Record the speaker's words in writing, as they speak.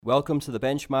Welcome to the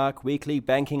Benchmark Weekly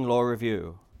Banking Law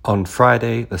Review. On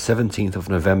Friday, the 17th of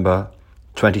November,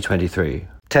 2023,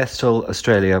 Testel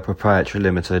Australia Proprietary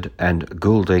Limited and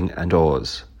Goulding and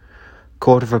Oars.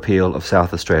 Court of Appeal of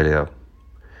South Australia.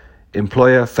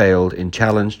 Employer failed in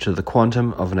challenge to the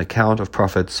quantum of an account of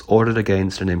profits ordered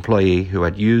against an employee who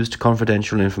had used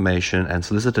confidential information and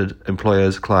solicited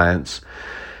employer's clients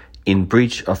in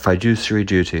breach of fiduciary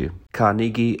duty.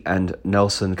 Carnegie and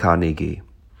Nelson Carnegie.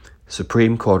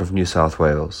 Supreme Court of New South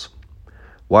Wales.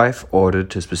 Wife ordered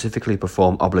to specifically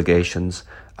perform obligations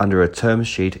under a term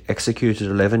sheet executed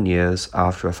 11 years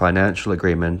after a financial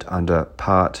agreement under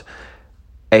Part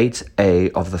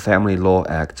 8A of the Family Law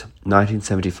Act,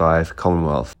 1975,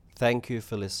 Commonwealth. Thank you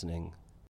for listening.